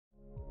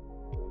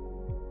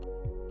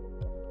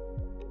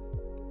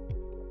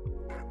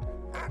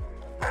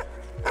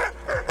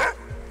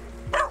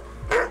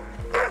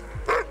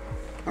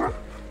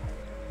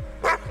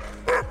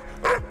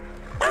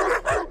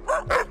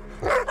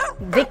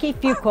Becky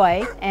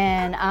Fuquay,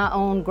 and I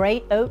own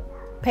Great Oak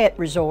Pet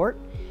Resort.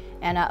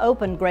 And I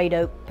opened Great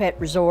Oak Pet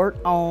Resort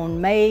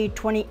on May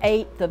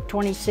 28th of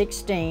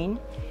 2016.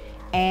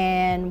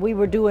 And we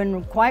were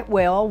doing quite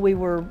well. We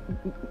were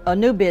a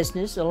new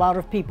business. A lot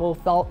of people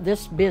thought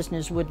this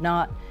business would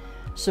not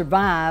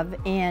survive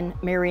in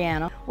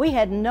Marianna. We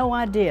had no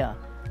idea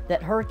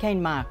that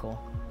Hurricane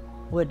Michael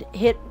would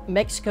hit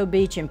Mexico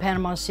Beach in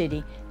Panama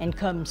City and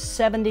come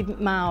 70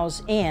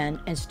 miles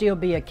in and still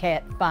be a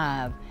Cat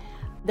 5.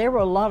 There were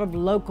a lot of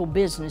local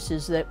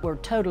businesses that were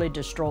totally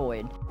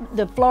destroyed.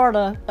 The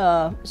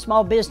Florida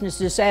Small Business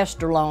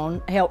Disaster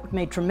Loan helped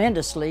me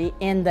tremendously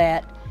in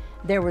that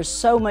there was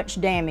so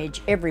much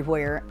damage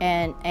everywhere.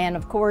 And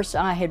of course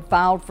I had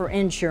filed for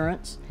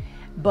insurance,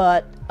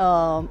 but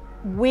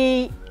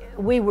we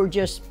were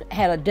just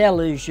had a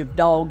deluge of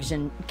dogs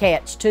and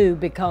cats too,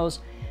 because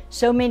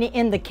so many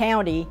in the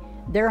county,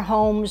 their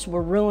homes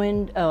were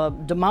ruined,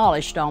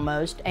 demolished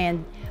almost,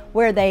 and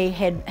where they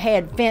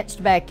had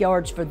fenced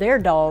backyards for their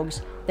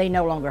dogs, they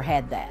no longer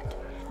had that.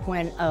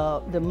 When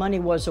the money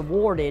was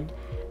awarded,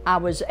 I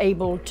was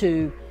able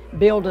to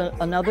build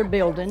another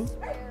building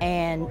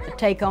and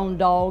take on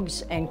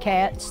dogs and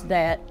cats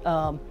that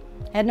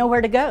had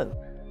nowhere to go.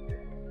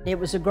 It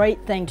was a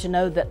great thing to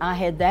know that I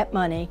had that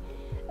money,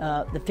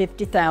 the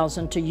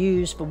 $50,000, to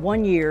use for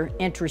 1 year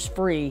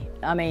interest-free.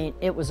 I mean,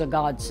 it was a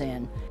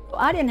godsend.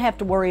 I didn't have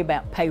to worry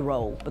about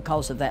payroll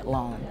because of that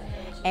loan.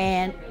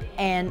 And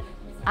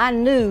I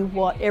knew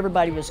what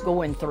everybody was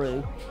going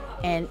through,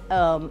 and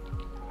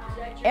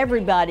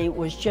everybody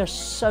was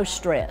just so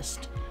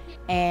stressed.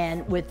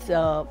 And with,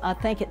 I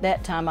think at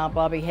that time I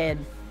probably had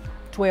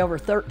 12 or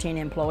 13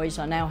 employees.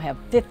 I now have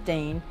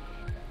 15.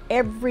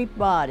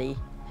 Everybody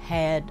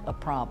had a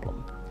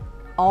problem.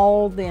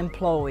 All the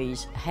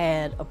employees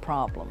had a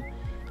problem.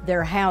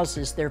 Their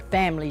houses, their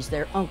families,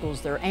 their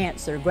uncles, their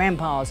aunts, their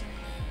grandpas,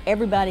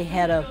 everybody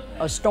had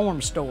a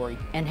storm story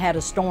and had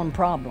a storm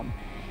problem.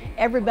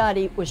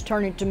 Everybody was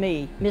turning to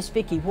me, Miss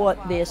Vicki,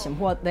 what this and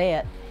what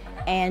that.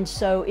 And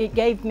so it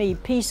gave me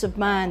peace of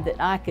mind that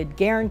I could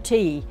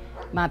guarantee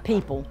my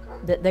people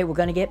that they were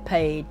going to get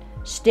paid,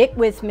 stick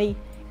with me,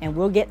 and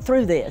we'll get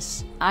through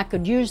this. I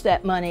could use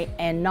that money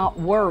and not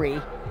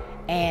worry,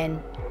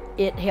 and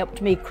it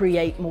helped me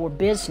create more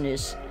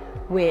business,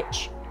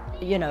 which,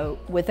 you know,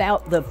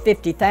 without the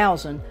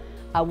 $50,000,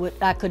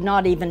 I could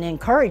not even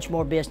encourage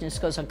more business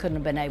because I couldn't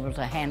have been able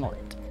to handle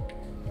it.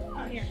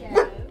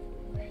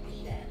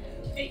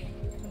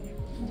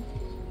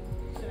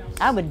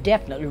 I would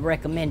definitely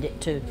recommend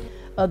it to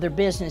other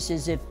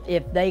businesses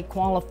if they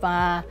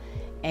qualify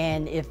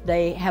and if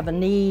they have a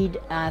need.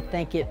 I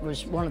think it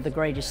was one of the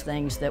greatest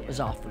things that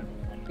was offered.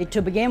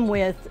 To begin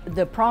with,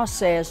 the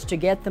process to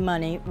get the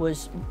money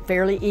was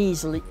fairly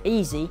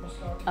easy.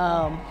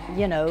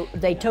 You know,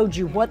 they told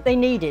you what they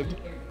needed,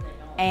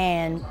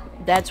 and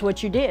that's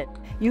what you did.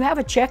 You have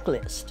a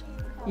checklist.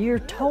 You're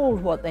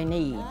told what they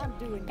need,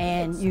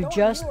 and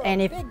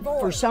and if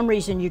for some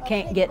reason you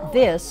can't get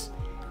this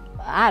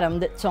item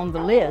that's on the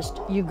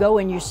list, you go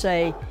and you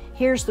say,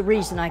 here's the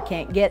reason I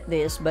can't get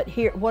this, but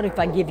here, what if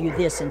I give you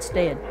this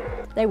instead?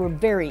 They were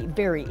very,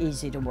 very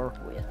easy to work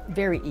with,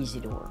 very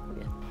easy to work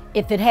with.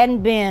 If it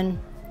hadn't been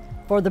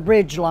for the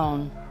bridge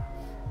loan,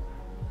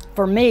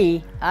 for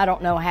me, I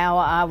don't know how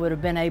I would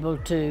have been able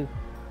to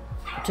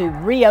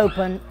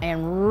reopen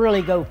and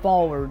really go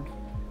forward.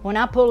 When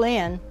I pull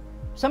in,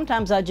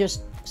 sometimes I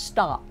just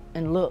stop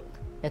and look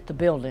at the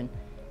building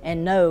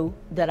and know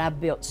that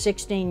I've built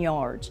 16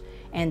 yards,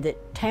 and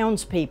that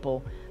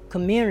townspeople,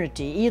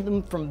 community,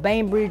 either from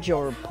Bainbridge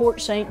or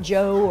Port St.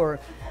 Joe or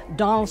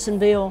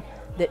Donaldsonville,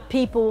 that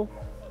people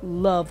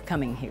love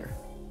coming here.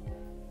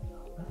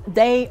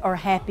 They are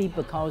happy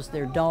because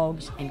their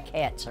dogs and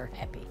cats are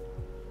happy.